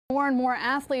More and more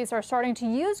athletes are starting to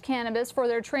use cannabis for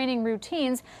their training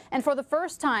routines, and for the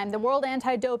first time, the World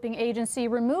Anti-Doping Agency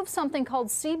removed something called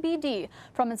CBD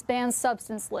from its banned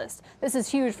substance list. This is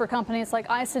huge for companies like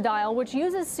Isodial, which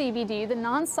uses CBD, the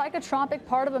non-psychotropic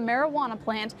part of a marijuana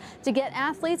plant, to get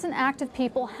athletes and active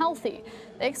people healthy.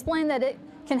 They explain that it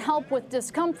can help with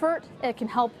discomfort, it can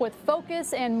help with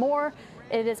focus, and more.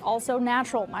 It is also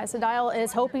natural. Isodial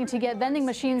is hoping to get vending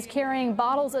machines carrying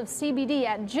bottles of CBD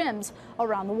at gyms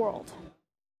around the world.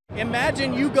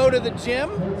 Imagine you go to the gym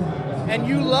and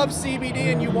you love CBD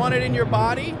and you want it in your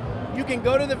body. You can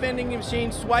go to the vending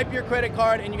machine, swipe your credit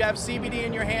card, and you have CBD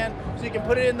in your hand so you can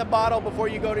put it in the bottle before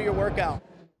you go to your workout.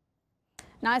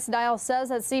 Isodial says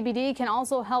that CBD can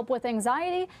also help with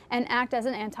anxiety and act as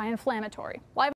an anti-inflammatory.